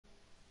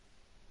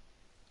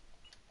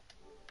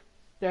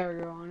There we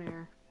go, on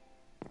air.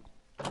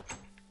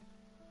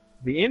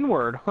 The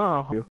N-word,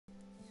 huh? We're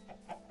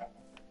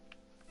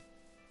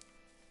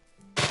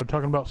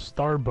talking about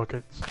star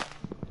buckets.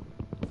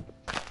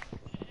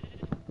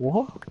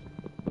 What?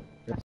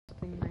 That's the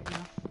thing right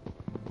now.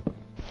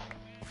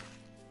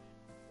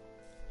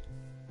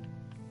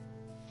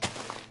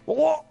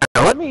 What?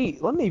 Let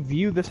me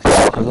view this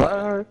because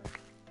I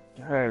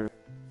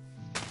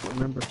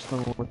remember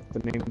someone with the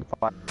name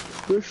Fire.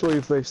 Especially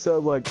if they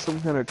sound like some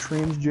kind of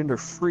transgender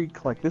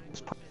freak like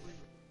this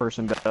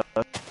person does.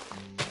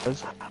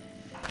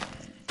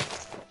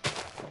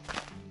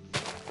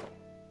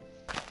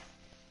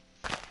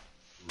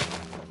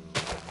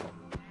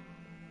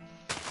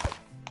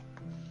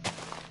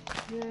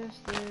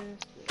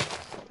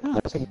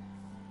 That's a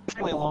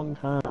really long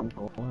time.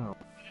 Oh, wow.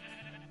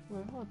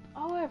 Wait, hold.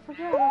 Oh, I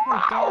forgot about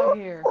my dog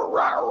here.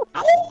 Dog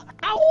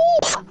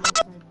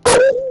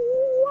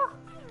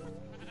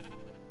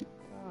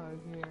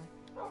here.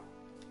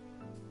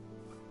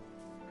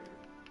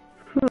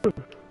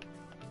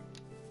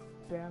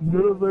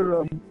 None of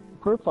their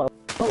profile.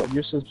 Oh,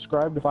 you're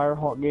subscribed to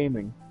Firehawk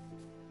Gaming.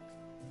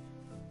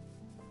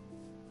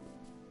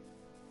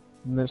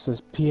 And this is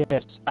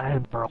P.S. I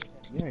am from.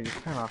 Yeah, you're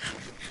kind of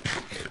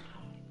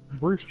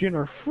Bruce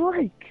Jenner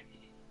freak.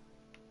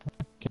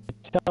 Can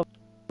you tell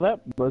that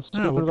was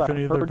Yeah, look if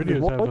any of their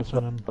videos have us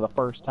in them. For the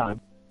first time.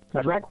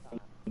 Oh,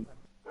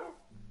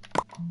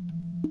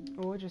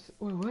 what just?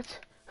 Wait, what?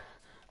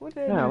 What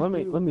did I Yeah,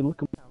 just let me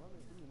look.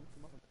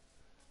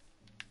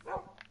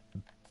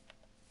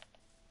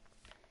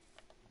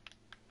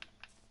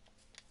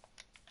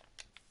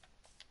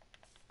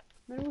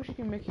 Maybe wish you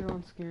can make your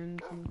own skins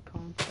and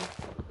content.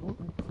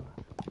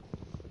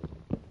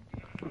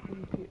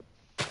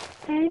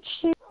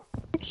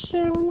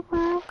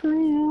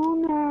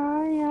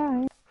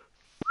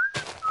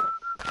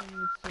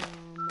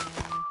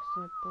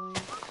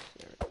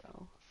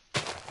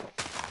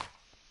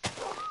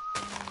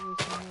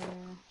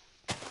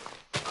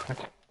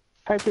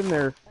 Type in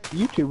their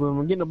YouTube and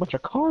we're getting a bunch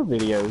of car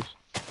videos.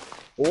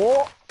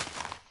 Oh!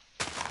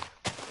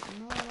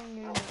 No, I don't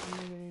get it. I'm not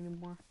getting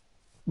anymore.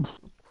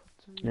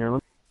 Here,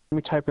 let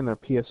me type in their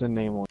PSN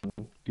name on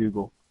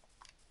Google.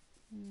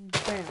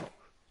 Bam.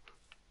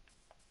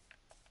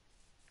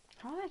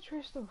 How are that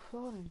tree still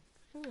floating?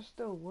 There's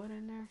still wood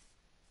in there.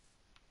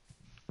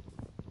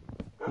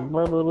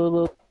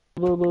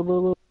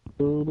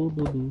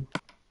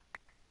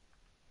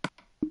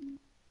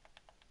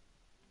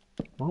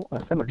 Well, I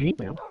found a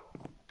Gmail.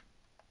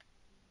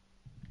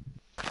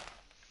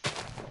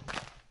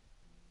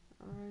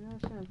 Alright, no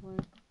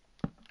sampling.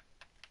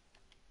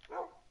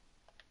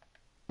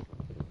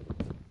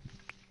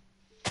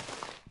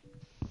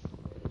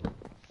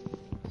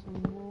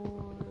 Some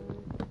more.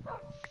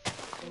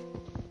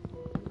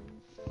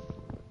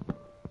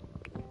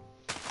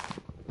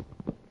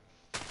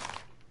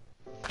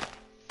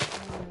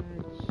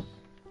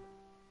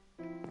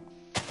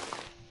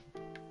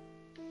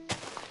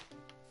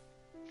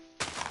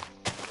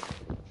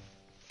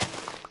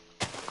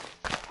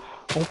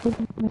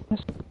 Open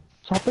this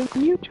up on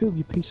YouTube,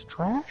 you piece of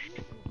trash.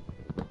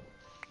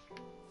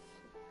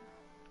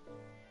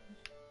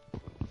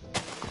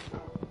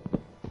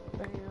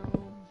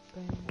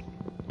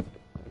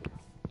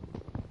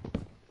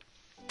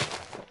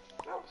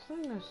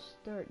 I'm gonna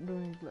start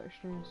doing live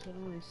streams so I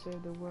don't really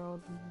save the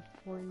world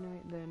in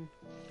Fortnite, then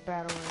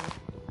Battle Royale.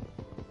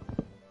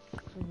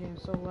 Some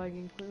games so laggy,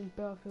 including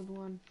Battlefield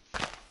 1.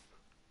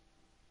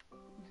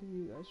 If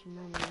you guys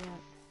remember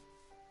that.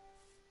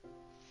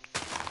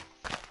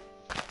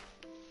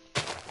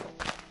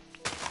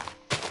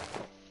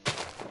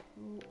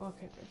 Ooh,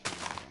 okay, there's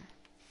one there.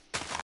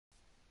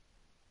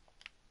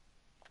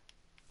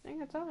 I think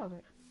that's all of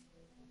it.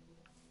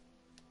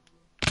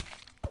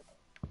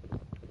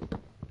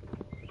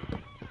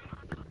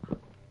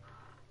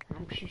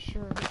 I'm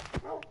sure of it.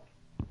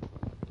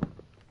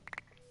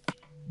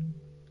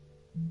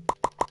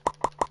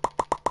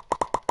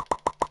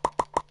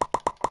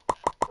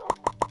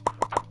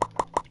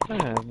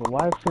 Yeah, is the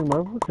live stream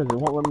over? Because it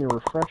won't let me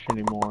refresh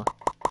anymore.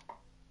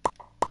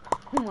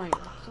 Oh my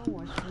god, so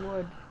much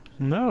wood.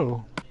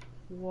 No.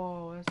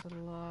 Whoa, that's a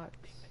lot.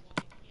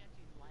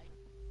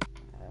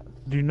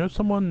 Do you know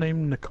someone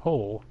named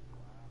Nicole?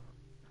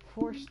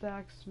 4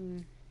 stacks.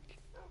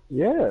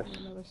 Yes.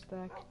 Another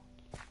stack.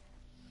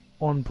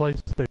 On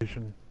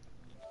PlayStation.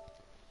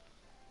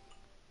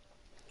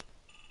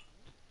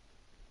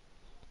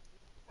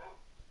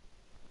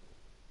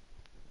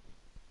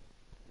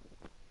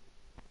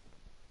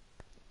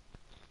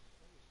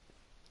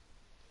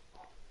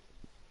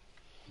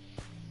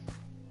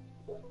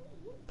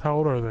 How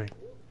old are they?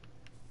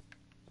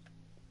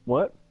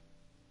 What?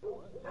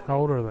 How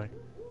old are they?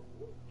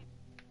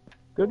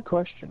 Good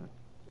question.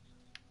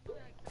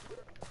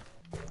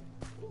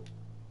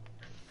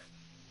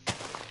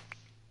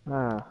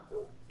 Ah.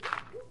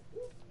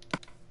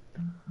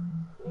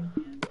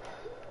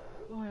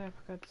 Oh yeah, I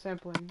forgot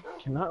sampling.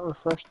 Cannot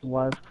refresh the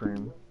live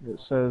stream. It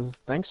says,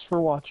 thanks for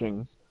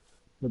watching.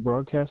 The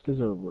broadcast is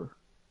over.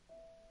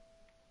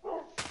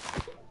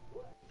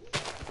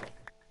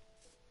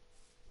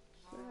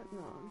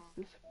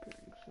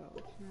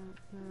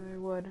 I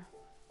would.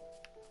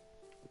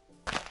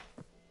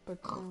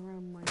 But go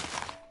around my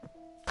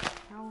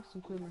house,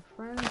 including my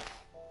friends.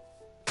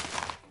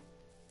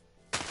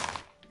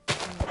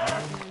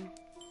 Alright.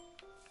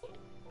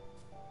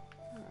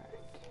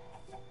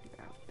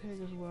 Got a pig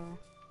as well.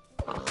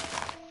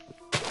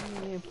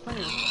 We have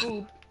plenty of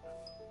food.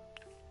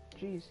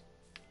 Jeez.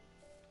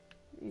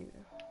 You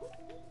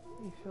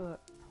fill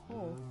that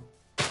hole.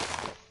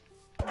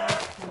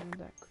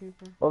 That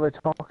creeper. What are they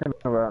talking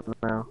about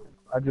now?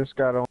 I just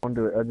got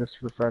onto it. I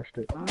just refreshed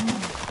it. I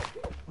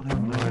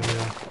have no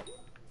idea.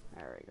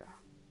 There we go.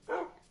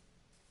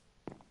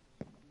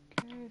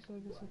 Okay, so I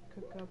guess I'll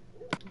cook up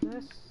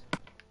this.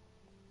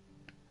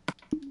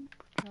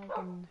 We're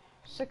talking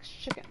 6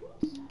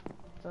 chickens.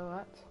 So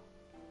that's...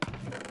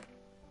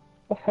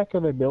 What the heck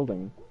are they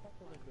building?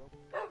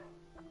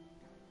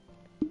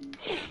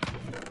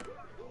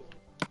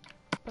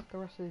 But the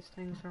rest of these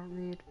things I don't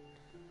need.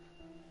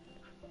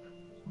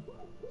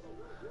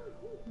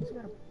 He's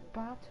got a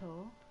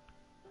bottle.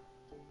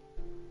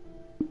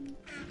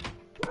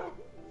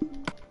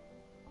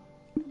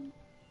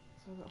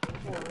 So I got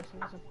 4, so I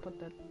guess I'll put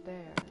that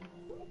there.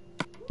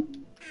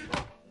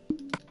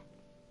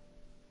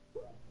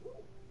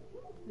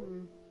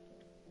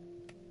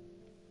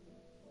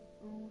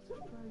 Oh, this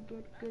is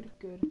probably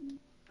good.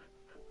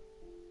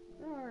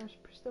 Oh, it's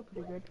still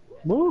pretty good.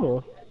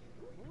 Whoa.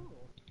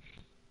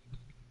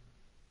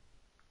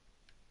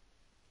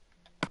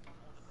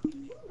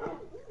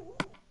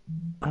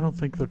 I don't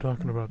think they're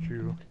talking about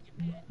you.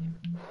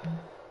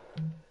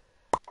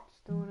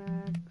 Stone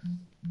axe,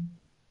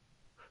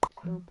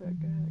 stone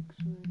pickaxe,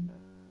 and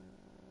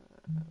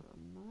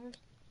knives.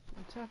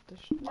 Let's have to.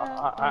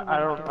 I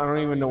don't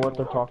even know what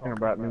they're talking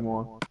about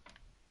anymore.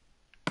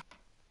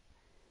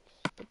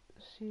 Put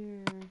this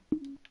here.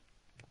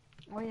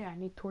 Oh yeah, I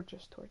need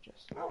torches.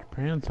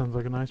 Japan sounds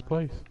like a nice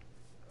place.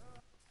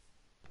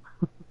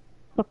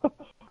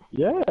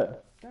 Yeah.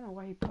 I don't know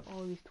why he put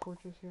all these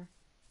torches here.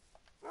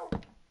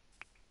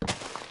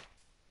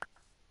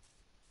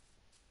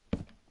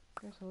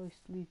 Guess I'll at least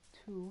leave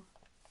 2.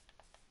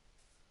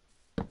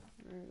 There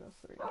we go,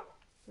 3.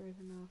 3 is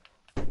enough.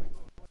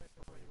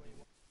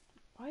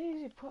 Why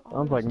does he put all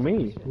Sounds these like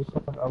me.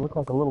 torches? I look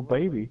like a little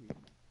baby.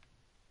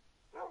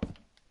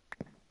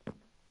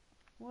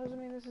 What does it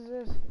mean this is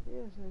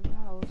his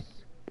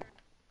house?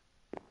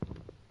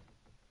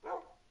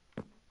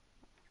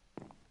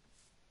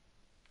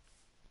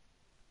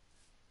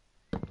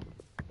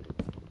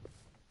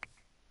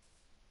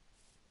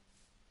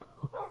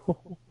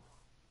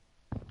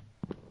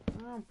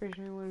 I'm pretty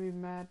sure he wouldn't be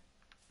mad.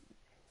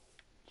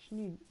 You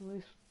need at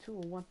least 2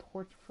 or 1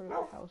 torch for the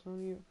house, no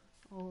need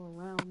all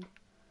around.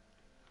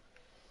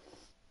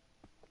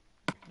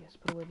 I guess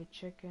put away the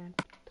chicken.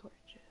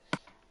 Torches.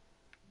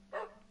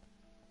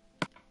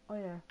 Oh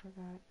yeah, I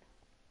forgot.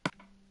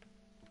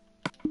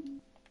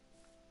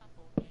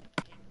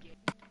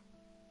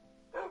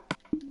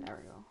 There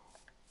we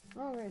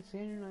go. Alright, see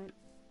you tonight.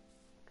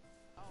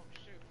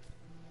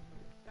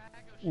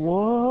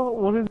 What?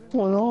 What is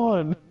going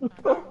on?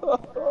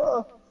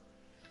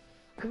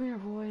 Come here,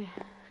 boy.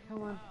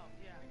 Come on.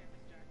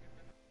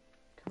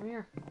 Come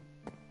here.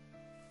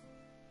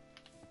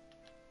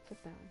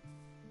 Sit down.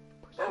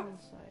 Push him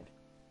inside.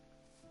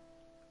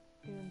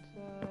 Get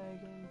inside.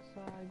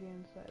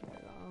 There we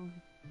go. I'm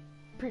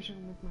pretty sure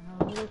I'll make my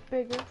house a little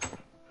bigger.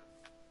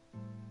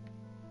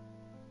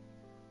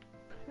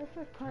 If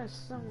I put it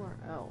somewhere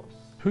else.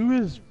 Who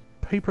is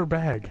Paper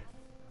Bag?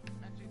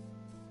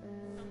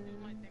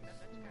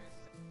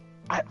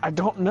 I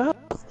don't know.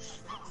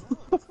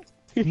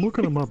 I'm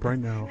looking him up right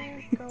now.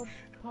 Go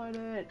put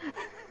it.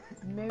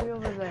 Maybe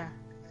over there.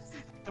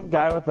 Some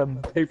guy with a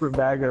paper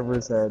bag over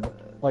his head.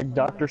 Like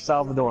Dr.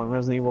 Salvador in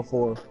Resident Evil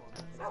 4.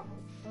 Well,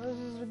 this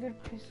is a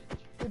good piece,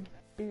 good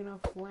big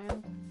enough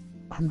land.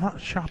 I'm not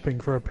shopping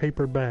for a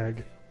paper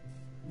bag.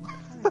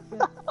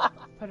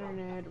 Putting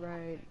it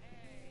right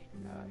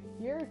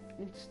here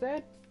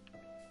instead.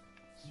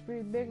 It's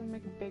pretty big and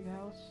make a big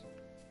house.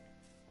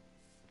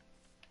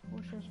 I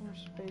wish there was more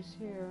space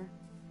here.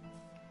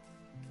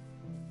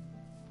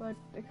 But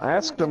I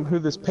asked them who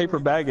this paper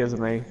bag is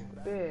and I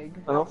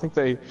don't think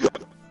they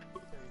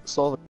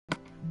saw it.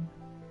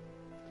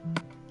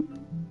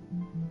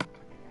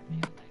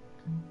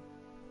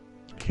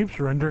 Keeps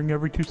rendering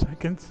every 2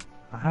 seconds.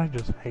 I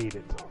just hate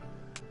it.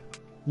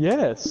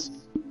 Yes.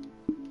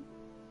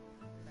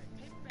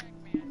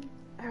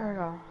 There we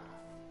go.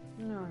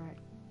 Alright.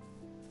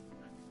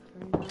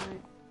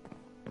 39.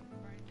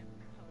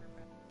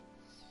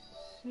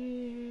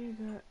 See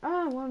that.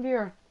 Ah, 1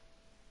 beer.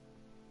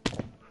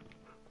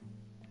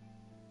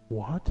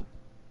 What?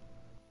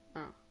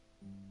 Oh.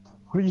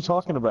 What are you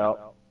talking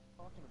about?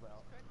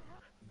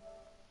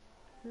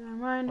 Never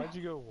mind. Why'd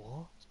you go,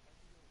 what?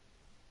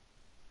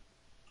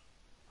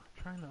 I'm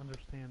trying to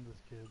understand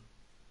this kid.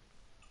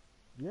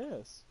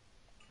 Yes.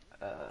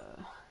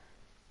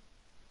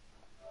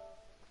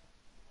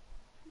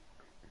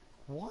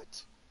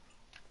 What?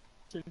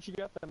 Since you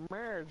got the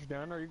marriage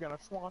done, are you gonna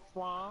swap?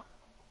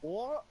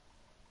 What?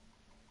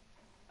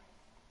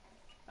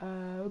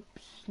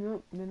 Oops,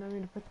 nope, didn't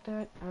mean to put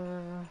that.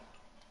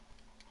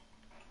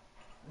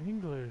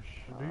 English.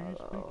 Do you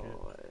speak it?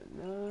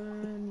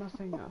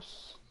 Nothing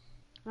else.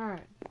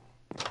 Alright.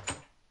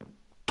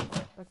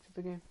 Back to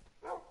the game.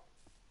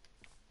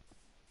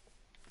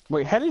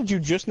 Wait, how did you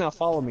just now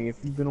follow me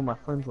if you've been on my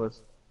friends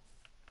list?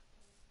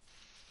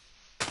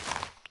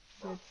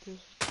 Get this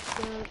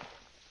dirt.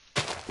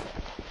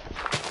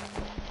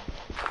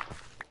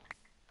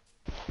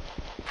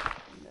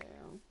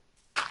 Down.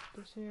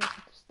 This here,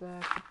 put this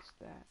that, put this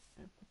that,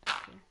 and put this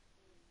here.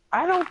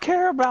 I don't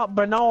care about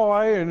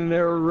Benoi and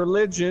their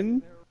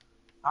religion.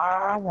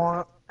 I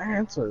want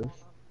answers.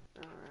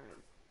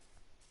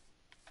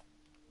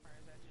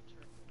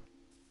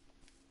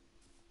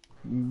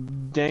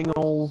 Alright. Dang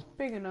old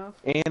Big enough.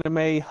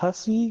 anime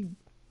hussy.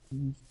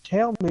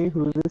 Tell me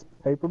who this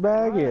paper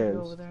bag is.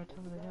 Go over there, top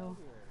of the hill.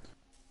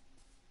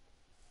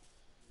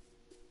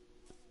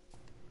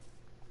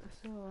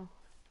 So, I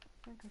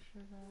think I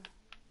should,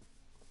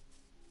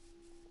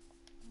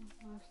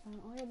 last time.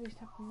 Oh yeah, these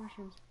type of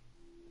mushrooms.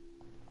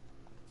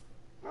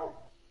 Let's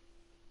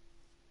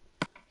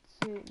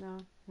see, no,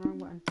 wrong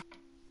button.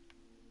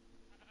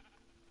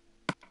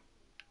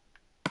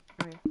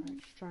 Oh yeah, right,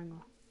 just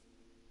triangle.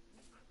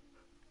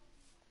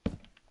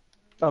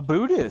 A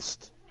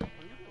Buddhist.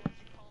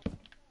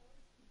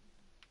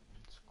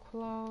 It's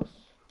close.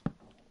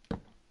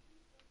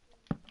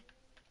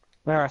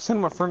 There, I sent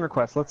him a friend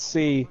request. Let's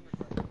see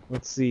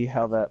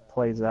how that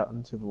plays out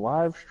into the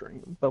live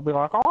stream. They'll be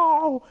like,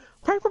 "Oh,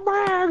 paper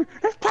bag!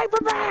 It's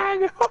paper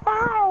bag!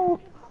 Oh!"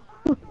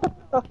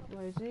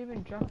 Wait, is it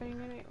even dropping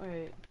any?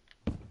 Wait.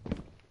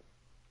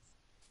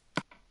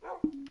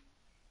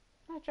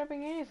 Not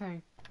dropping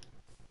anything.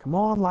 Come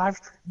on, live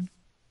stream.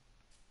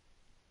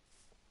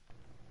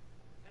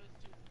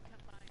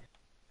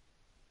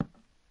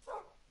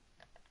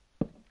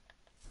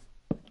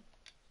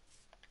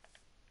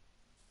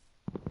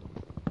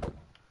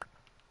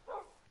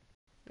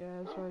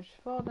 Yeah, so I just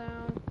fall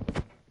down.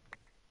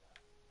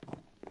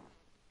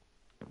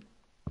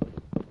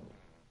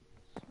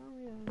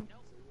 Sorry,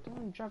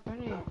 don't drop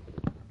any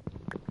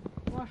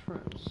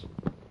mushrooms.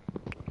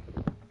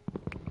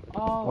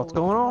 Oh, What's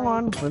going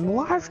on in the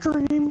live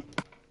stream?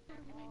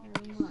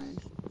 Never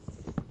mind.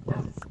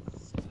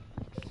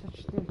 Such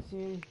didn't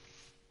see any.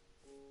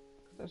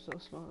 They're so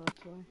small,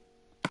 that's why.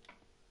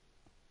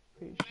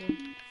 Pretty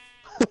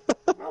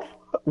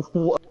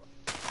sure.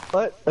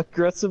 What?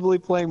 Aggressively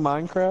playing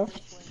Minecraft?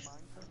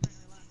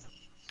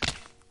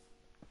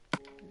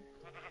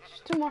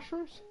 Just 2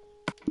 mushrooms?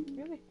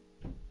 Really?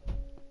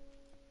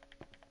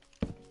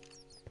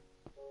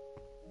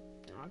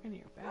 Oh, I can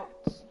hear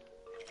bats.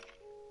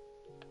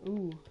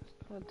 Ooh.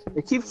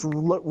 It keeps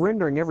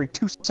rendering every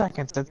 2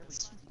 seconds.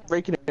 It's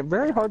making it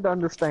very hard to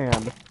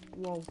understand.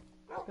 Whoa.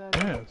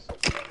 Yes.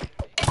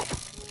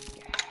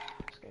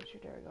 Sketchy,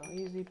 there we go.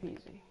 Easy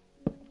peasy.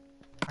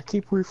 I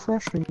keep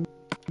refreshing,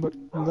 but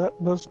that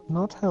does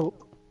not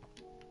help.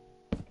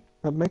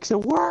 That makes it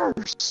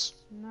worse.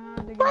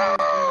 Nah, they got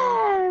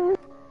more.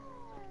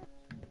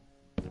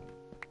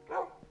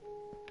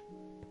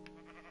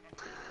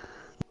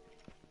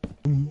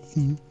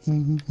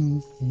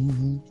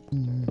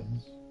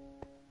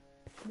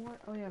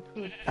 Oh yeah,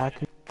 food. I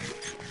can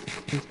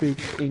speak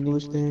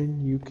English,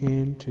 then you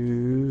can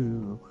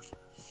too.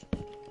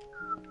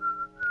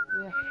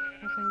 Yeah,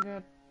 nothing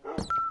good.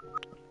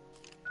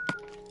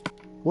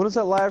 What does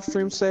that live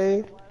stream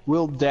say?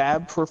 We'll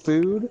dab for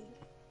food?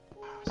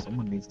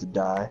 Someone needs to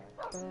die.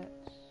 Bats.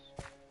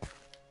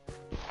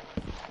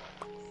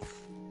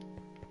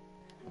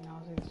 Now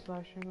I think this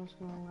live stream is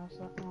gonna last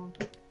that long.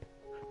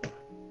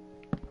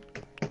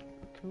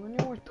 Okay, we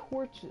need more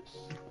torches.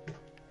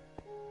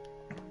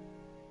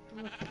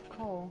 What's the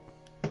coal?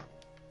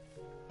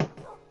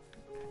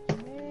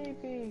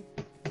 Maybe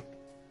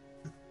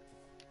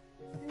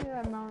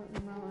that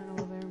mountain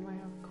over there might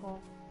have coal.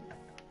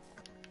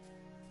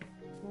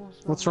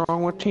 What's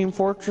wrong with Team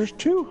Fortress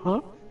 2,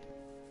 huh?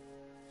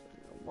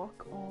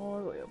 Walk all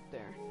the way up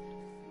there.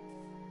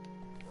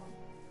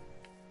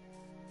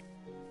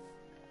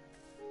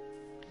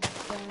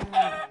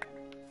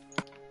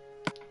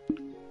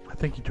 I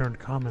think you turned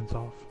comments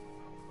off.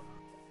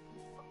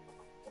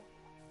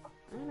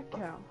 And a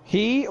cow.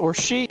 He or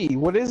she?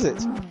 What is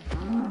it?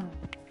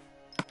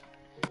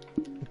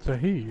 It's a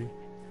he.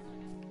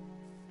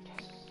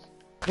 Yes.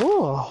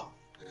 Oh.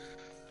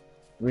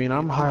 I mean,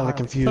 I'm highly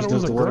confused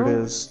as to what it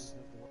is.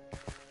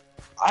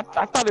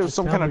 I thought it was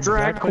some kind of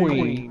drag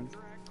queen.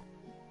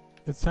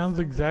 It sounds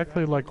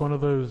exactly like one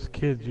of those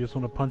kids you just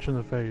want to punch in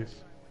the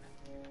face.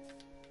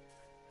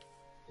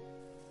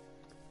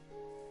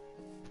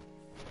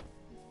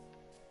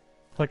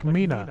 It's like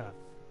Mina.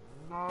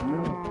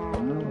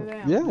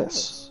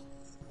 Yes.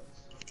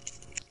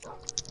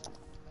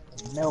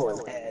 No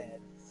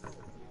head.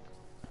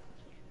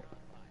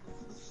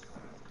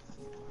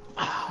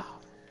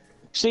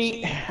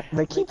 See,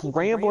 they keep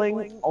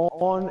rambling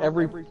on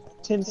every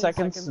 10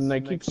 seconds and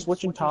they keep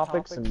switching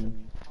topics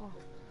and...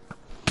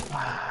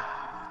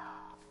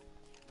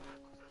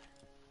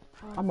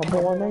 I'm a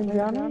boy named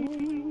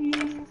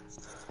Johnny.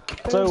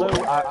 So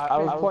I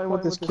was playing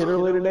with this kid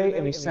earlier today,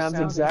 and he sounds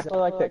exactly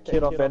like that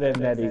kid off Ed, Edd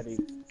n Eddy.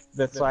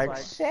 That's like,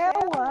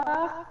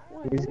 Sheila!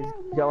 He's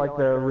got like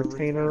the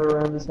retainer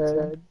around his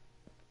head.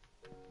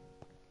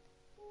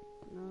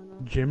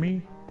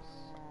 Jimmy?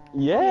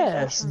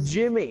 Yes,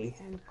 Jimmy.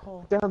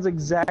 Sounds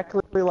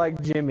exactly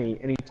like Jimmy,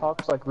 and he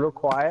talks like real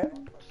quiet.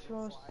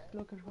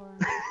 Looking for.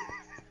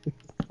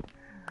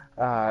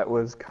 It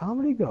was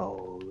Comedy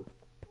Gold.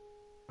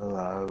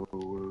 Hello.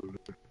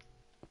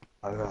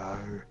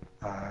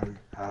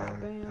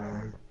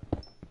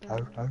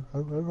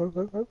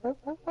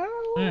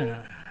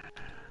 Yeah.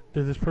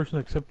 Did this person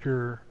accept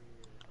your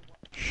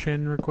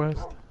shin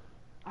request?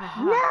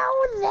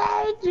 No,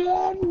 they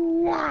did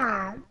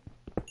not.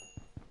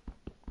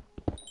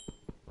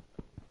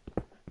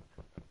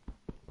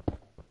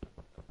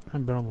 I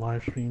haven't been on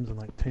live streams in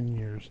like 10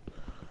 years.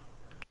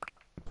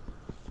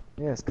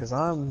 Yes, because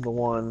I'm the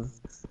one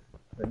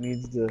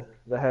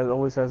that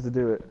always has to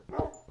do it.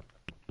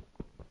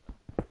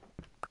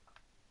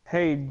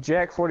 Hey,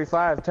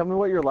 Jack45, tell me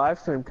what your live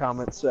stream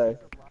comments say.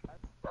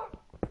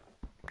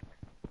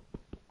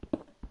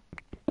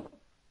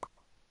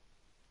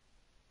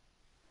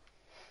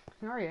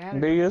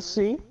 Do you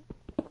see?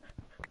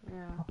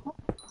 Yeah.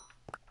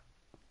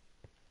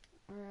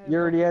 You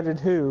already added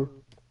who?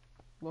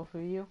 Both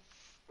of you.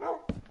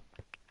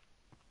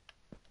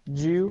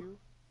 Jew?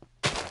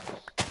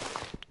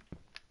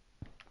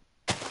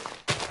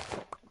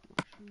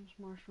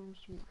 Mushrooms.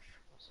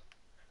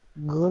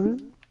 Guru?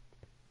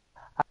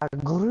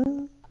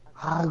 Aguru?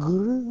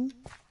 Aguru?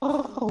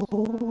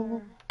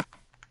 Oh.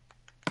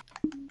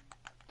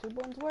 2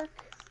 bones work?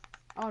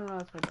 Oh no,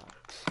 that's my dog.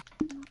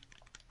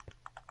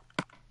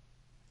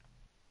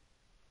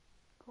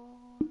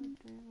 God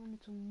damn, I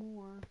need some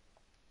more.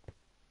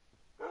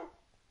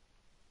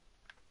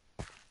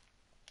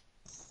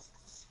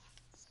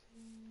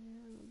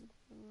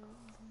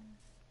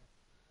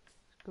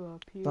 Let's go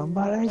up here.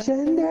 Somebody's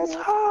in this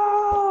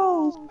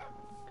house! Okay.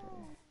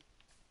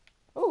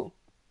 Oh!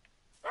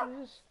 What is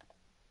this?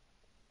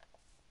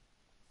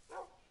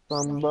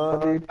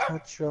 Somebody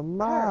touch your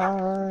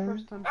mind.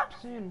 First time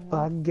seeing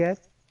one.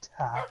 Baguette.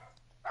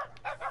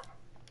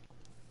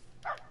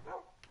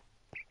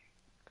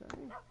 Okay.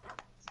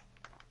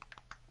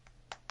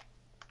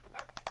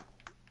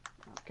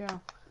 Okay.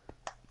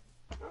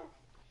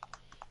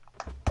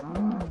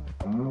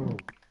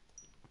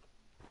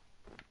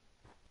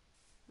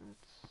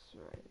 That's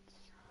right.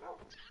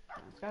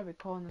 It's gotta be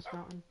cold in this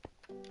mountain.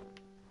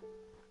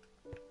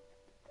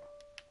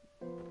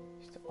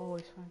 Used to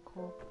always find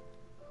coal.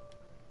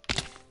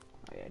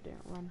 Oh yeah, I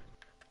didn't run.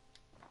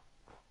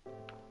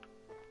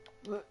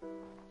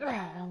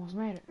 I almost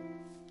made it.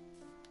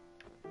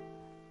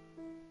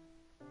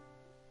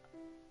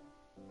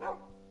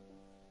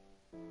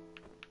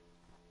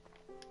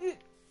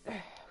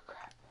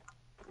 Crap.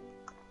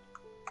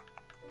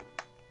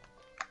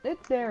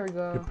 There we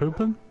go. You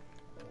pooping?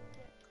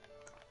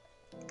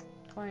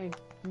 Finally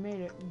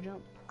made it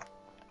jump.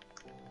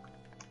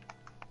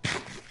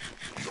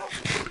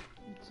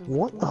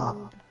 What the?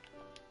 Are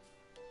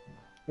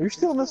you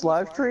still in this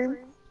live stream?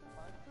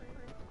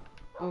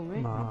 Oh,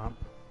 me? Nah.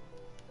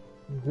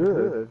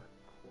 Good.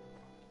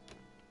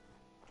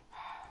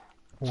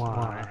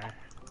 Why?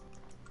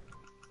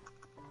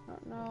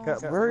 No.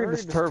 Got very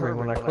disturbing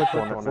when I clicked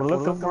on it. We're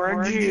looking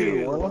for a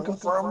Jew. We're looking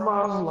for a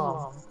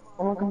Muslim.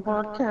 We're looking for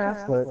a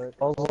Catholic.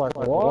 I was like,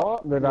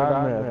 what did I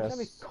It's gotta be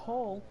miss?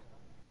 coal,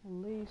 at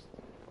least.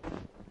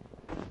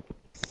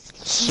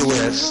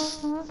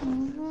 Swiss.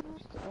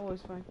 Used to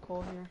always find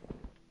coal here.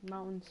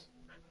 Mountains.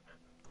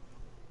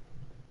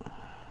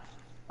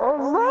 Is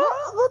that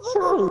the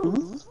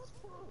truth?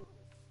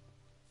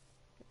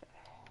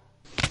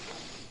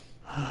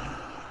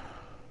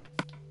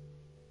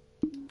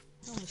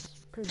 That was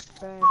pretty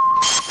bad.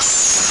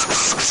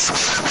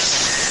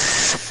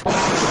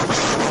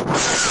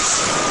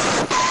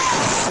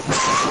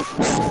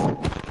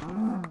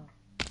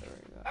 There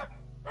we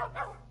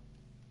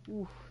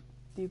go. Oof,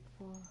 deep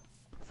far.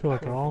 I feel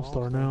like an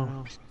all-star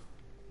now.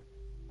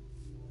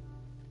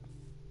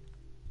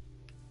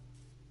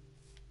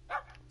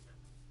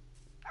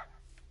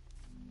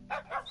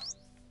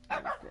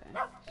 Okay.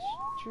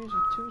 Trees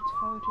are too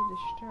tall to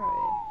destroy.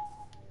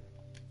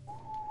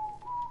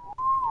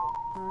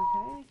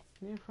 Okay.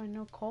 Didn't find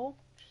no coal.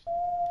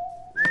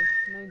 Like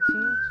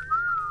 19.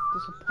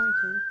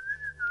 Disappointing.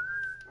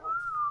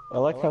 I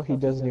like how he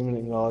doesn't even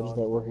acknowledge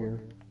that we're here.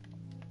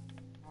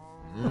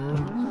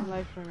 Some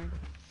life for me.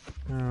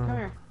 Come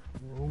here.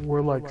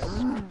 We're like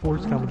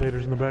sports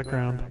commentators in the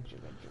background.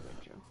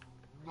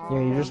 Yeah,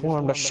 you just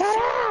want him to shut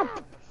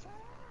up!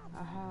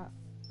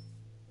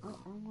 Oh,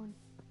 wrong one.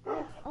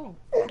 Oh.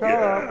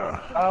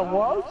 I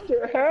watched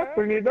it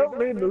happen. You don't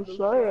need to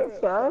say it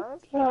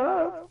 5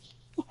 times.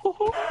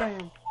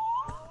 Bam.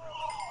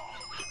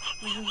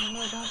 This is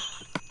another dog.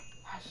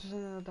 This is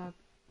another dog.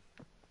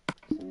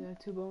 See that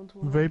 2 bones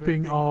one?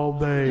 Vaping all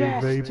day,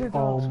 Yes, vape 2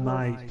 all bones,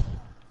 night.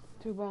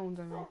 2 bones,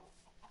 I mean.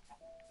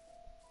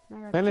 I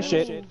got Finish 2.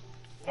 it.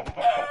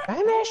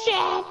 Finish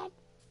it!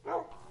 There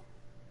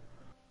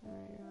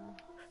you go.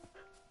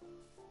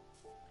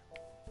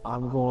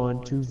 I'm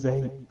going to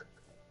vape.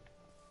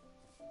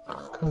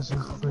 Cause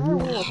it's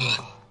free.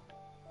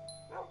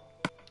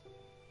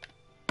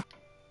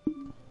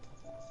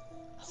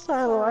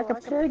 Sound like a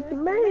pig to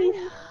me.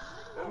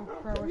 Oh,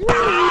 crap,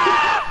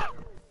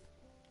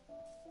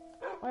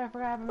 oh, I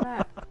forgot having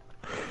that.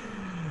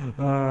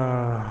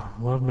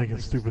 Love making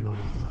stupid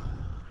noises.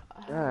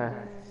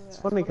 It's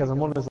funny because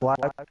I'm on this live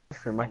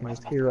stream. I can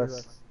just hear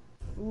us,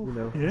 you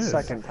know, Yes.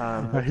 second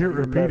time. I hear it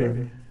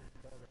repeating.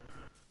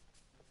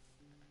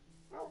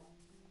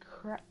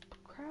 Crap.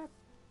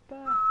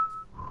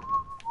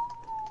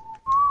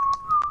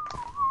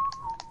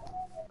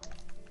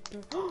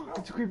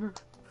 It's a creeper.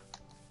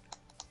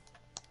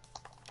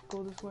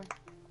 Go this way.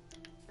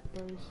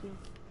 Barely see.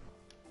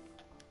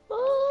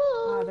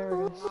 Ah,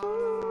 there it is.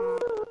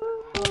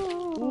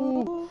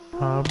 Ooh.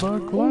 How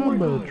about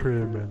Glombo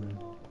trimming?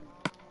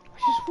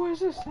 What is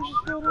this? I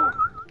just filled up.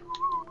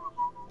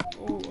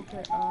 Oh,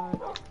 okay,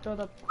 filled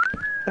up.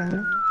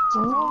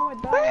 Oh, I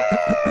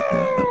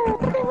died.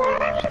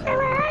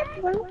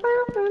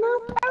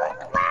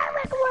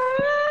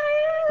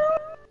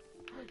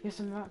 Yes,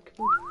 I'm not.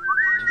 Fall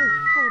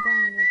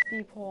down in that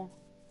deep hole.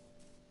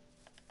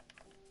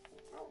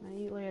 I'll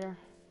eat later.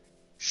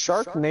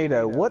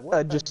 Sharknado, what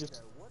a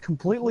just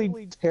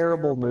completely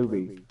terrible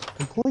movie.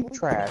 Complete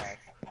trash.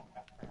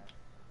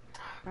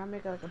 Gotta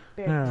make like a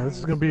big. Yeah, this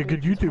is gonna be a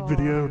good YouTube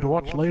video to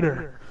watch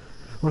later,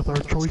 with our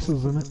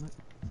choices in it.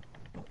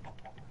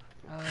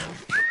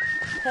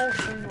 Whole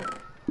thing of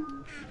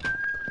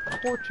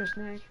torches,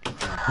 Nick.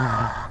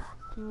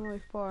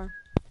 Really far.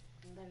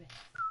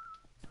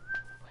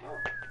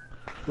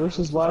 Where's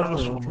his live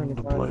stream? I'm trying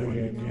to play find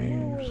it. Where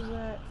games. is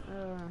that?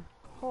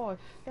 Oh,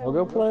 I'll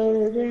go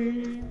play a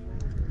game.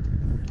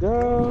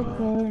 Go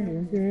play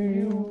a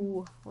game.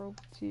 You rope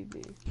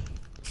TV.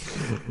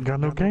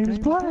 Got no games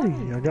to play.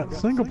 I got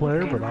single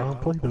player, but I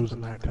don't play those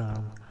in that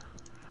time.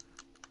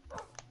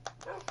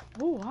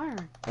 Oh,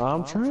 iron.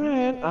 I'm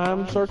trying.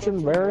 I'm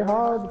searching very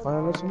hard to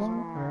find us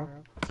more.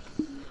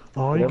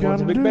 All you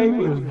Everyone's gotta a big do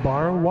baby. is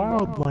borrow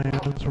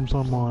wildlands from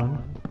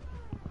someone.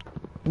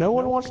 No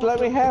one wants to let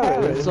me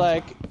have it. It's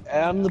like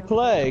I'm the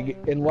plague,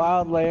 and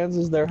Wildlands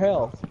is their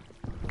health.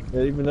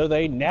 And even though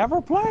they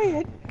never play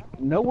it,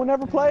 no one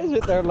ever plays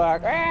it. They're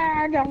like,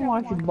 I don't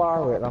want you to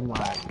borrow it. I'm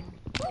like,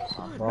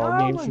 I borrow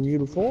games from you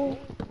before.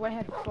 I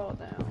had to fall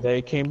down.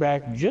 They came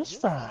back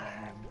just fine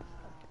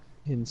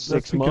in 6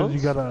 That's because months.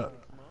 you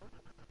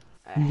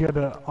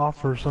gotta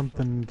offer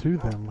something to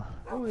them.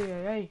 Oh,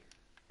 yeah.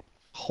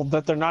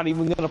 That they're not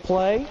even gonna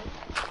play.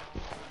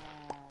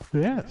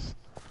 Yes.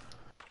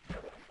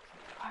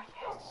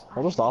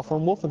 I'll just offer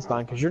them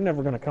Wolfenstein because you're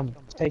never gonna come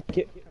take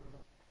it.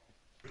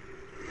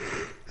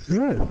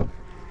 Good.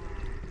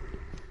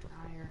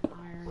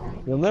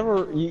 Iron. You'll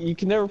never. You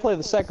can never play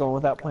the second one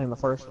without playing the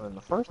first one. And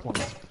the first one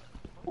is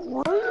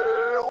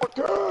real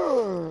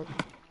good.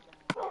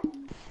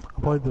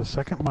 I played the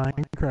second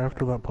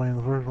Minecraft without playing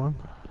the first one.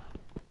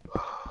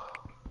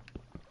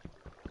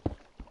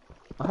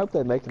 I hope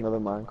they make another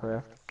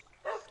Minecraft.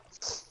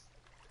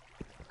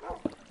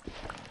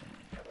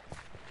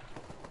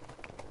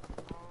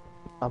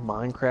 A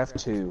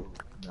Minecraft 2.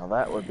 Now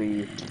that would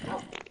be.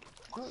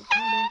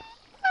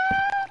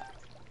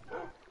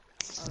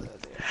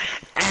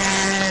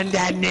 And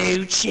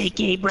anuuu,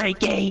 cheeky,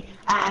 breeki,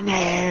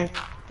 anuuu.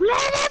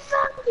 Let it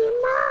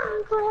fucking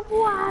Minecraft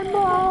one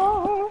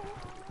more.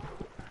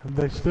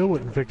 They still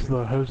wouldn't fix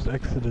the host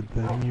exited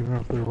thing, even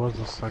if there was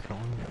a second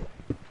one.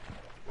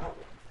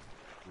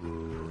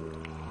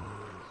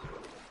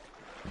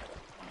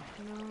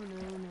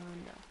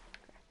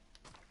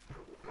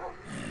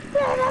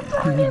 Let it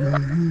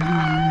fucking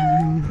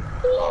Minecraft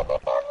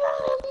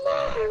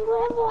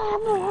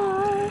one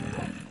more.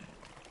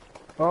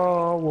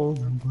 Oh, well,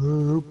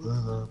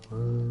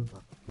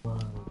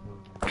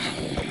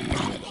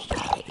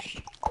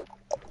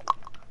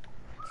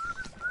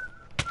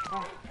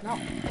 No.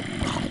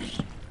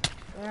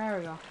 There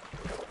we go.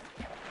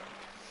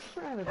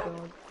 Try the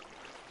dog.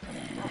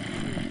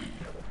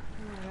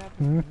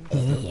 There we go. You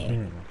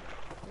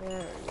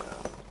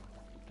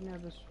can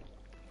have this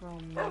from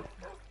me.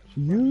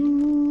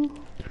 you.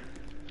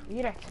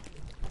 Eat it.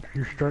 If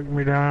you strike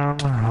me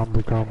down, I'll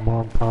become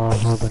more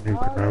powerful than you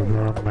can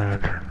ever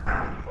imagine.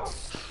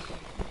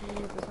 You can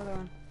eat this other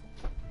one.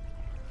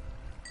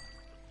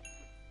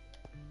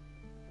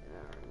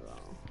 There we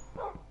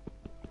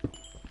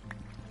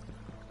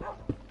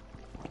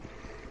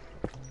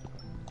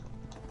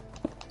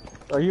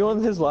go. Are you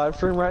on his live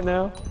stream right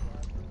now?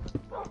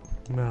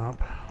 No.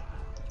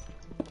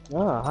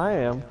 Ah, I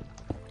am.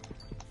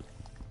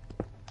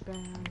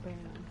 Bam, bam.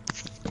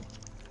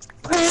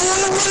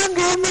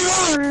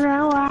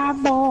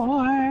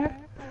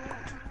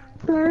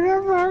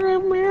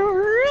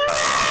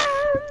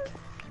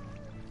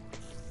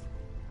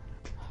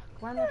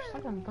 Why are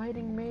stop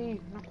inviting me?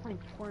 I'm not playing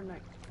Fortnite.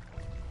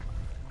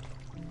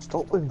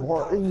 Stop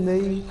inviting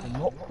me. I'm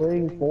not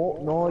playing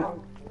Fortnite.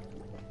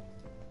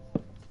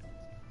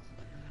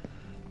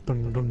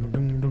 Dun dun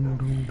dun dun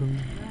dun dun.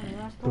 Yeah, the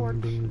last torch.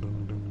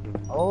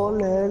 All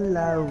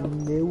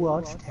alone, the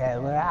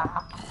watchtower.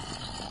 Oh,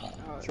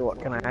 Sure,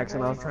 what kind of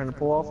accent I was trying to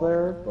pull off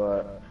there,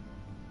 but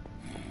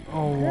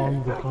All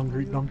along the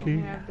hungry You donkey.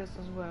 can have this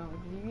as well.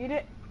 Did you eat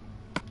it?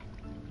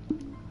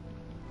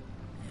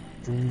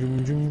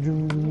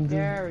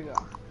 There we go.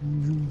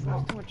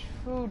 That's too much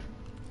food.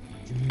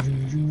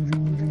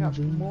 I got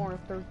more,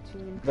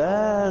 13.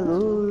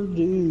 that'll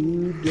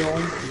do,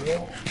 donkey.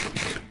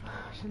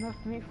 There's enough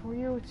meat for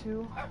you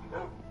too.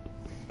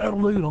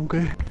 That'll do,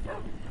 donkey.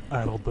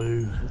 That'll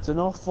do. It's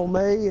enough for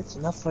me, it's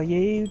enough for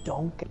you,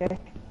 donkey.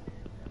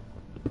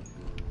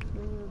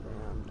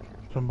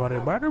 Somebody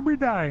better be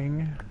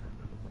dying.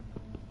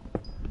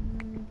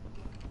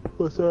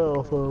 What's that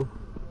off of?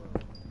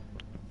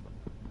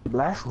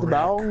 Blast the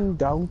bone,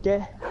 donkey.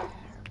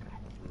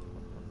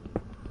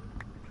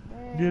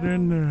 Get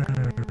in there.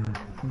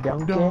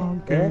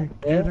 Donkey,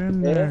 get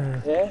in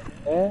there.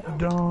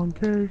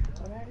 Donkey.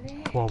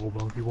 Wobble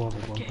donkey, wobble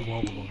donkey,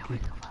 wobble donkey.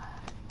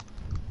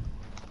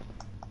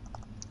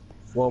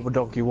 Wobble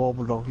donkey,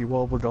 wobble donkey,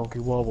 wobble donkey,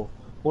 wobble.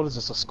 What is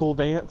this, a school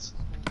dance?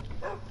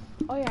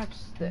 Oh, you have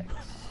sticks.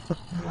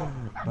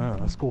 Oh,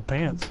 that's cool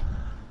pants.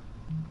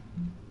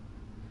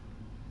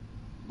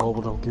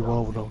 Wobble donkey,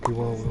 wobble donkey,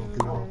 wobble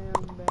donkey, wobble.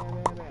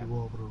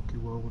 Wobble donkey,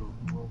 wobble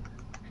donkey, wobble.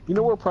 You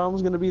know where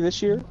problem's gonna be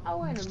this year? Oh,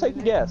 wait a Just take a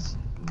minute. guess.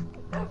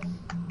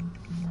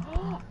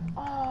 Oh,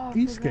 I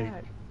Eastgate.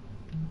 forgot.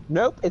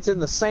 Nope, it's in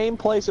the same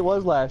place it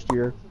was last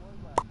year.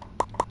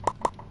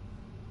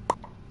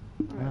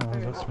 Oh,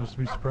 that's supposed to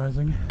be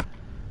surprising.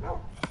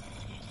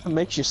 It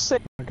makes you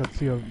sick. I got to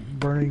see a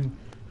burning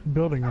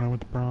building when I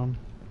went to prom.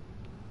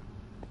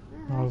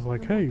 I was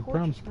like, hey,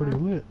 prom's pretty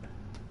lit.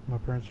 My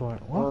parents were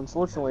like, Well, what?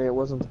 unfortunately, it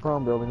wasn't the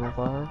prom building on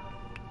fire.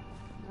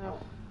 Oh.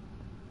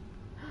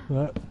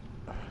 That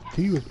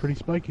tea was pretty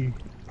spiky.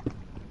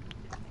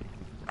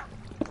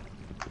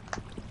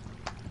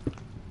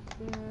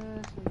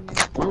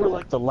 We were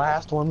like the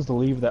last ones to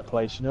leave that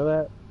place, you know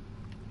that?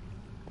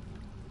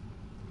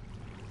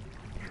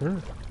 Sure.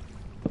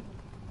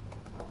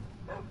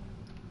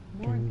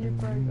 More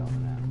people are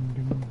going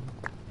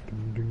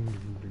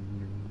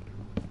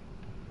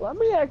Let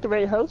me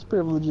activate host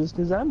privileges,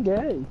 because I'm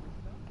gay.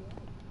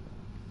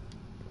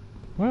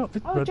 Well,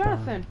 it's out. Oh, bedtime.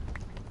 Jonathan. Hey,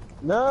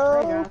 No!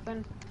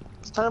 Jonathan.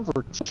 It's time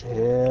for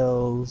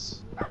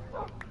chills.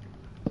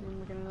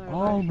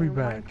 I'll be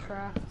back.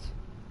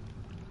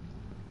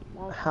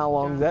 How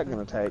long is that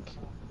gonna take?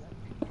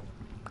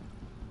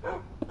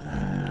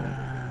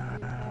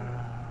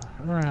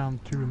 Around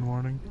 2 in the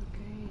morning.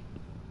 Okay.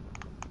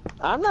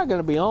 I'm not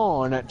gonna be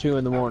on at 2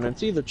 in the morning.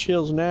 It's either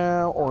chills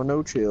now or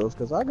no chills,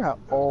 because I got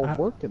all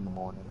work in the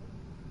morning.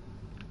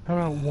 How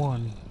about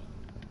 1?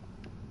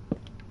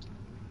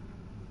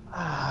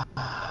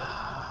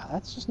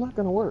 That's just not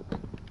gonna work.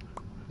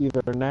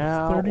 Either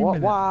now. 30 What?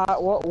 minutes. Why?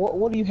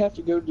 What do you have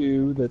to go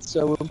do that's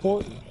so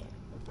important?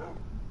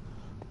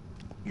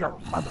 Your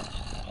mother.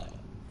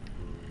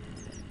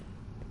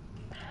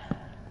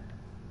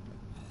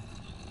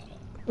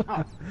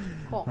 Oh,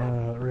 cool.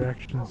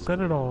 Reaction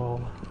said it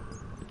all.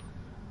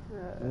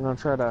 You're gonna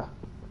try to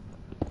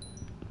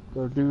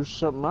go do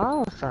something I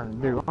was trying to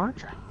do,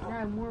 aren't you? I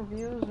have more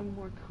views and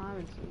more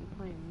comments than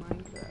playing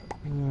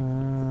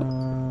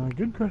Minecraft.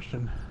 Good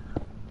question.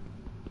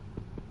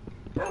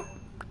 So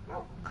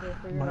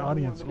figure My out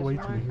audience more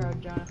because awaits me. Minecraft,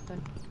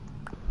 Jonathan.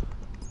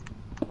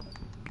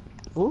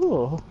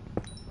 Ooh.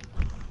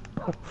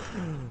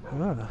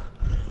 Ah.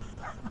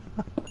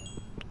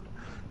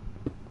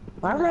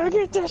 I gotta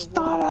get this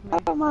thought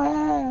out of my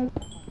head.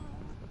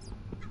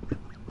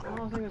 I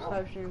don't think this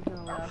live stream's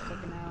gonna last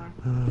like an hour.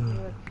 Maybe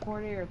like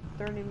 40 or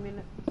 30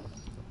 minutes.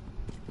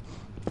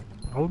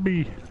 I'll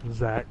be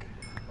Zach.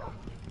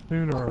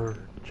 Soon or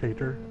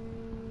Chater.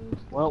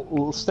 Well,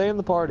 we'll stay in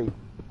the party.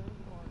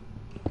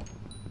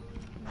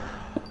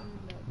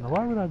 Now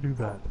why would I do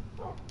that?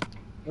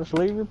 Just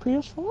leave your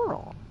PS4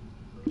 on.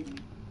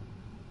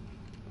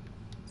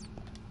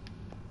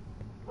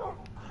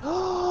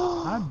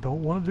 I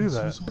don't want to do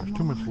that. There's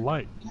too much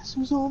light. Guess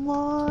who's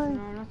online?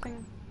 No,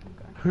 nothing?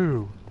 Okay.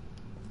 Who?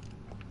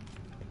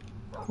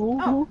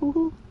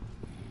 Ooh.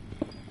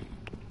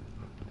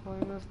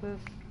 Totally missed this.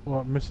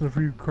 What, missing a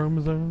few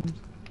chromosomes?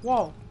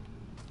 Whoa!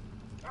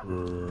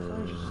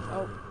 Someone just,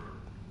 oh,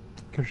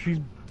 Cause she's...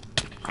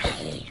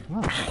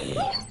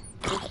 Oh.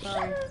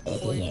 sorry.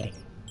 Boy.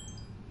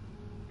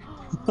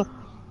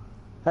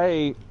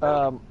 Hey,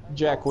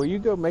 Jack, will you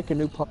go make a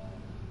new party?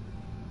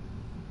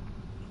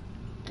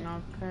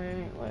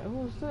 Okay, wait,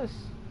 who's this?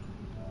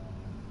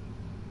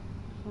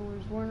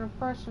 Someone's wearing a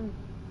person.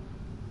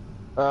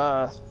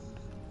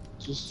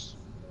 Just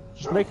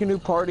make a new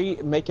party,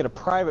 make it a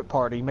private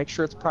party, make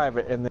sure it's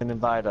private, and then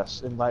invite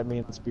us. Invite me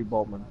and Speed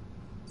Boltman.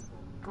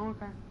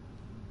 Okay.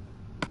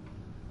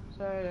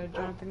 Sorry,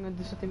 Jonathan, I'm gonna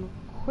do something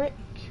quick.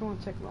 It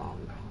won't take long.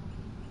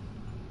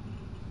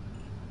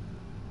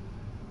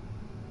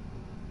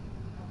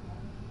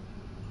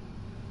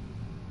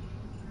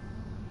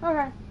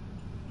 Okay.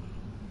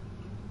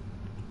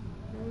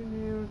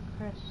 New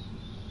requests.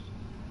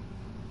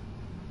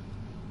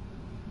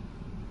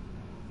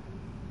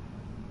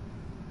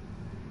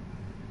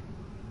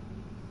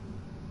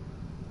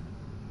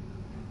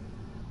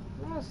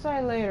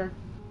 decide later.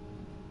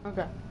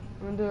 Okay,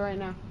 I'm gonna do it right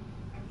now.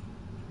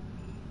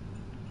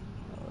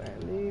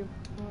 Alright, leave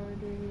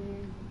party.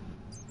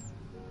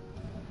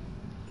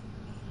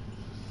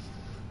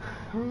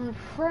 My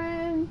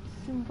friends,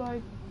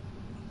 invite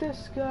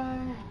this guy.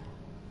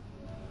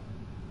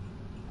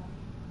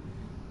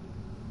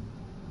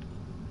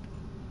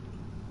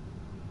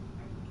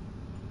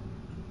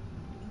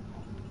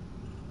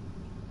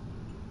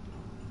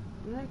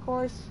 And then of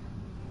course,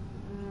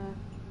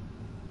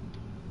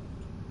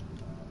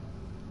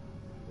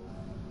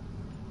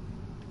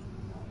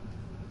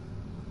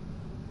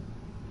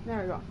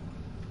 there we go.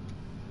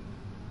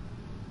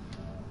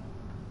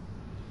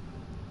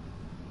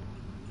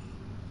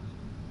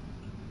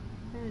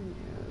 And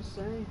you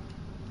say,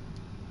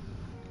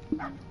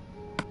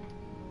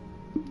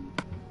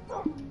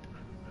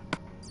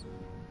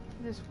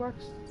 this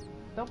works.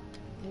 Nope.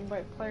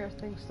 Invite players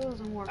thing still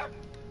doesn't work.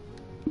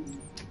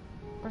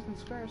 Pressing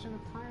square a single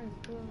time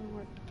still doesn't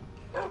work.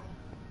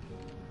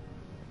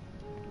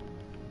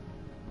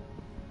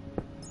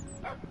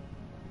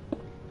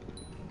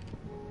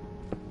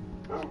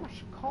 So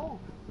much call.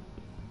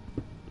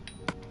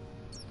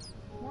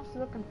 I'm also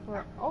looking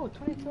for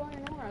 22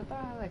 iron ore. I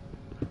thought I had like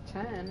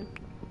 10.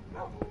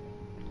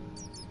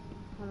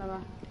 Whatever.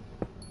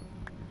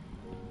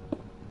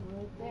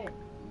 Right there.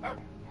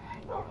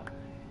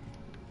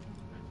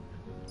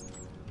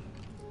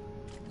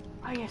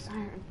 Ah yes,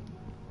 iron.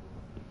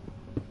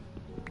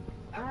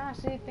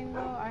 See, thing though,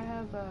 I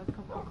have a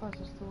couple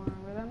classes tomorrow.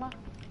 Right, Emma?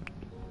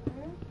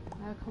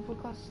 I have a couple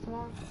classes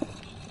tomorrow.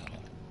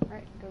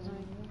 Right, goes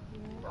on.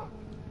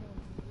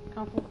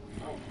 Couple.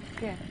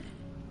 Yeah.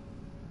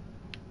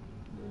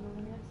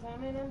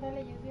 Examen,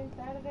 ándale, ya es bien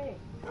tarde.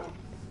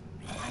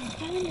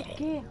 ¿Examen de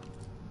qué?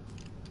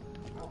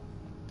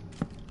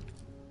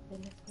 De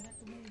la escuela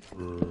tú me dijiste.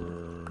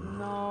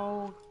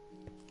 No.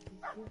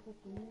 Sí, es cierto,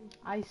 tú me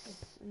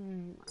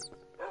dijiste.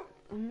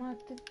 Mamá,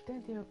 te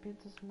digo,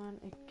 piensas, man,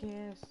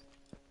 ¿qué es?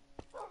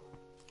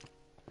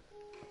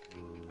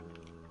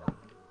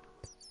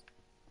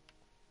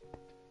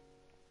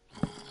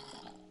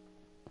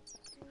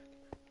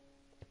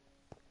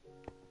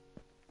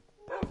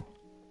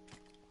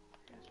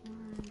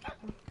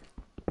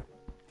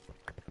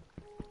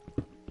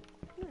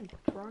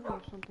 Drowning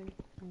or something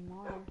in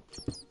water.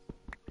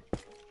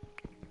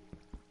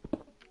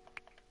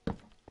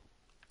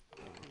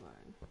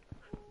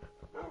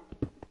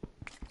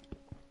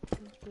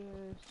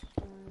 This.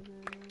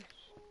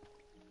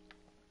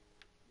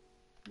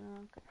 No,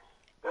 okay.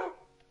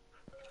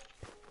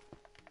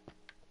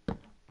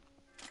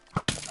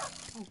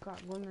 Oh god,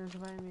 women's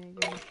inviting me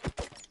again.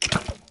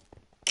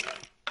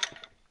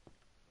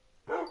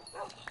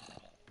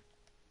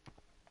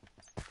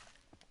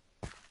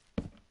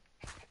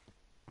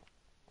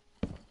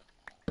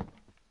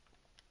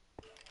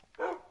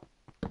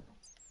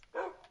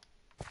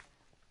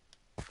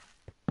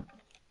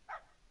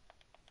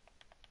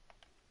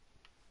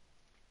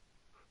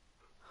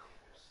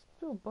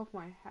 Still above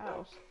my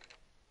house.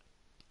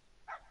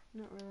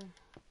 Not really.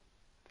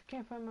 I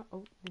can't find my.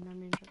 Oh, did not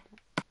mean to shut that.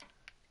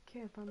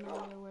 Can't find my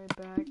other way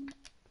back.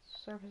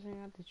 Surfacing,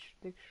 I have to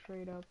dig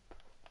straight up.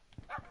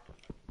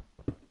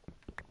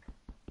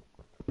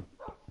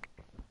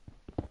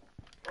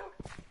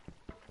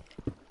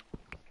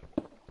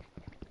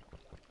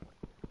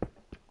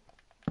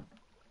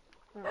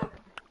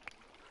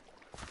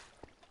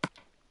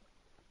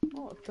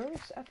 Oh, 30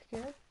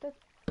 okay,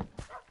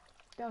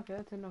 okay,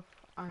 that's enough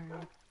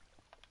iron.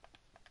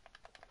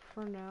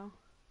 For now.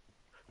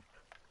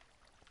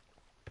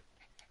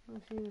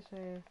 Let's see this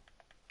here.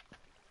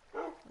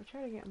 I'll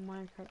try to get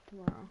Minecraft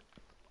tomorrow.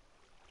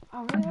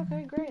 Oh really?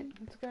 Okay, great.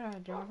 That's a good idea,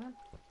 Jonathan.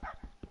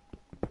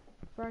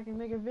 Before I can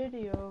make a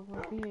video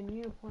of me and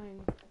you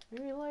playing.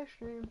 Maybe a live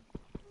stream.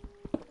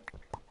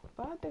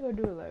 But I don't think I'll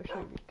do a live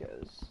stream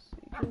because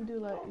you can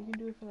do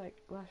it for like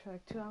last for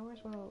like 2 hours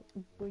while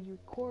when you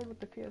record with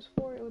the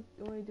PS4 it would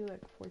only do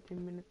like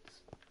 14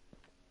 minutes.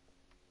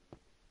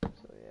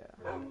 So yeah.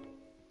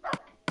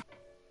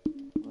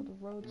 Well, the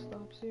road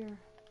stops here.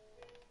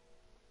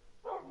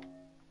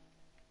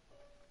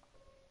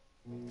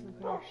 I'm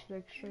gonna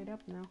stick straight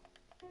up now.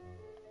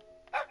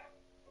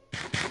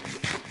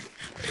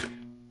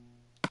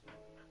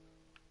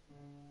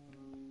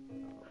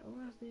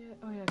 Where's the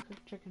oh yeah,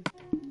 cooked chicken.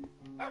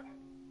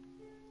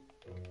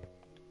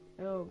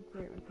 Oh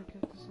great, my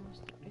pickaxe is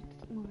almost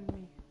it's moving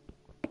me.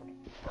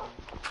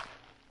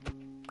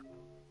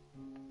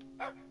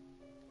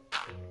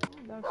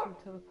 Dog's gonna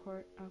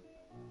teleport up.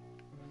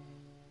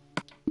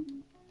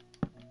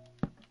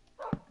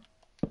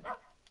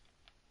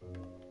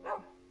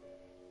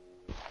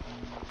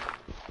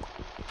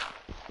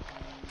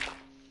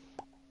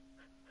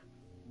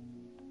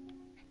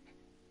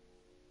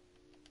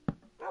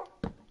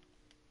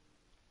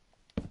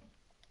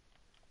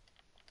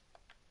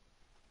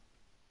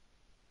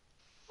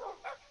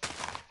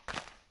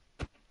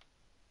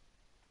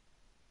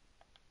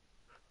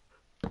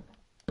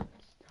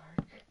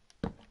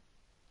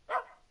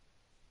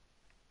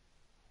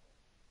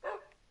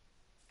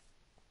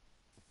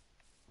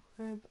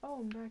 Okay, oh,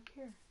 I'm back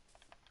here.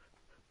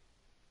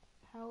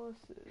 Houses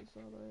all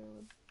the way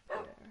over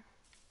there.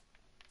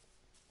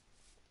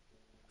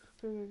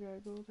 So we gotta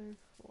go there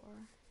for.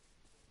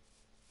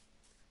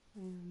 I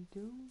am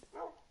doomed.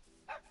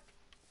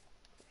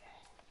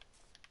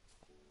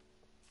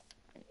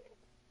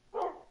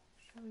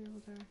 Shelly over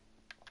there.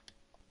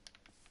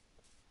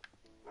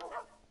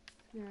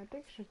 Yeah, I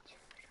think I should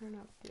turn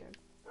up the.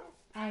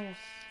 Ah, yes.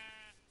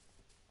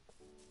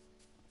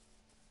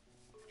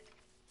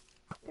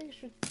 I think I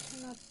should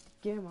turn up the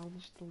gamma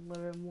just a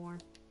little bit more.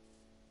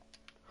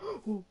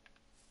 Oh,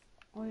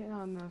 oh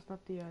yeah, no, it's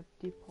not the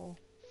deep hole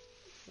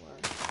where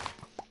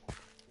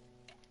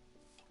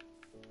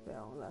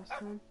fell last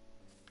time.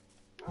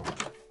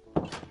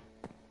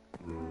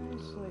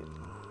 Sleep.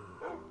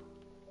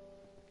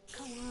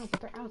 Come on, but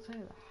they're outside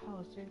of the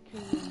house, dude.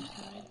 Can't be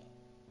inside.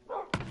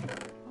 Oh,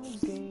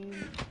 game.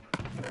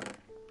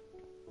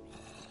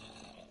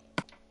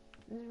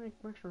 I need to make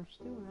mushroom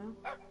stew now.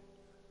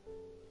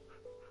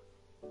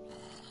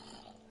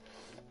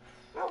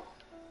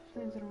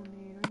 Things I don't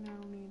need. Right now I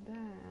don't need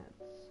that.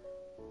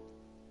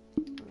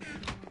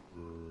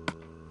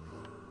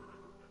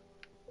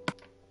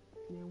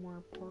 Need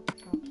more pork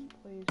chops,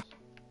 please.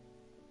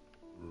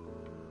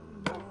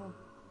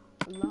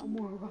 A lot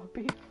more raw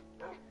beef.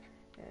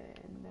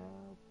 And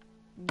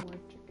more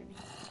chicken.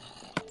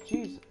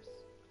 Jesus.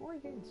 Why are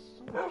you getting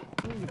so much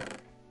food?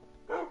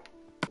 Right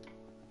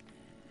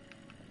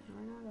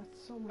now I got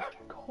so much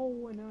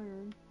coal and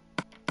iron.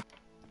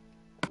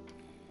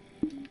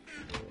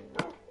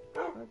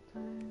 What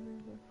time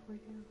is it for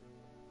you?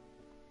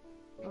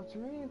 Oh, to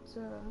me it's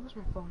where's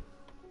my phone?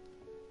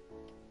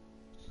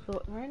 So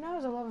right now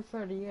it's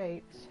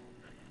 11:38.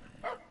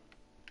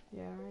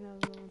 Yeah, right now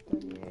it's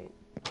 11:38.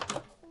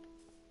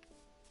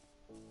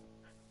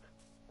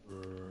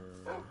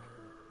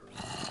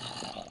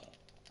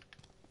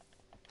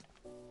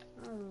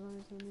 Oh, there's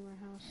always gonna be my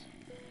house.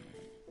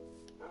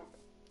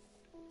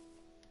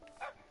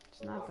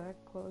 It's not that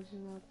close, it's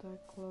not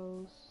that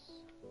close.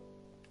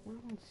 Well, I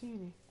don't see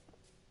any.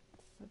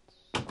 That's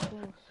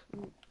close.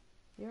 Ooh.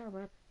 Yeah,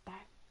 but not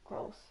that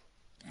close.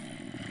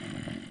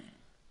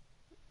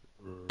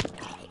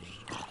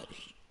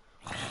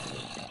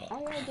 I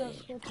gotta go to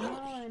school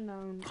tomorrow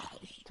and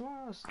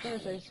tomorrow's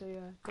Thursday, so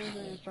yeah,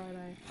 Thursday and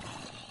Friday.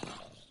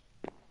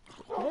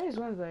 Today's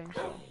Wednesday,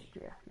 so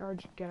yeah, I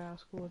already get out of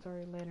school, it's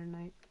already later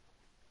night.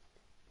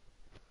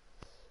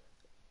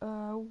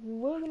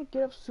 We're gonna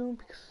get up soon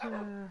because Ya,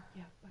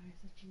 para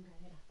esa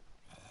chingadera.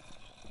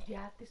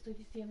 Ya te estoy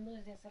diciendo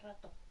desde hace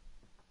rato.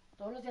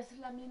 Todos los días es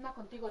la misma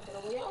contigo, te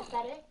lo voy a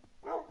quitar, ¿eh?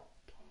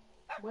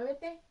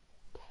 Muévete.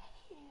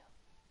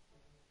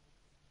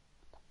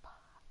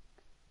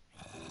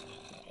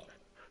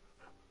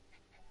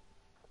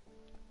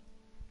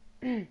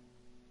 yeah,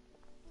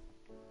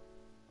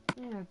 I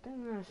think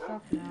I'm gonna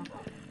stop now.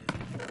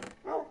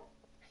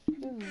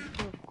 This is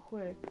so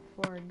quick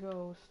before I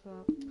go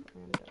stop and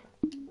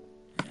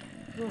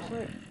go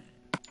sleep.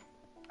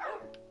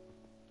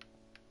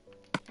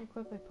 So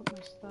quickly put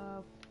my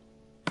stuff.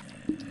 Oh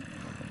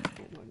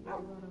my god,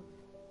 a lot of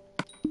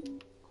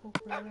coal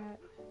for that.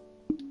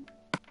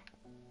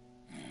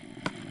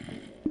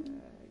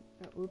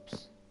 Oops.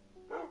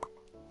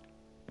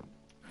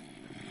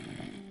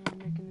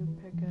 Make a new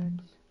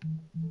pickaxe.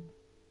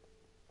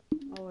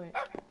 Oh wait.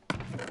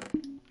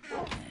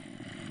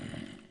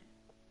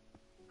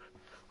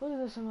 We'll do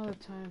this another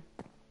time.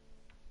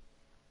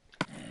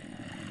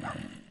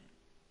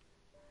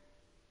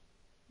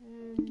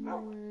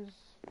 Anyways,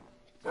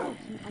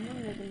 I'm gonna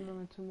make another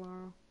one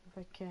tomorrow if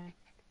I can.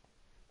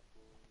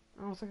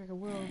 I don't think I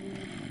will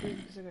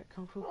because I got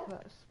Kung Fu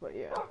class, but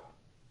yeah.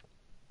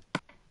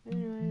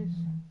 Anyways,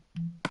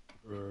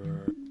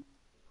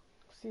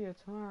 see you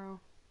tomorrow.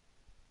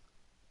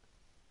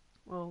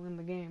 Well, in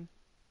the game.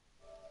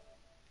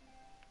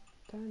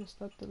 Time to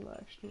start the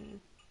live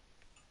stream.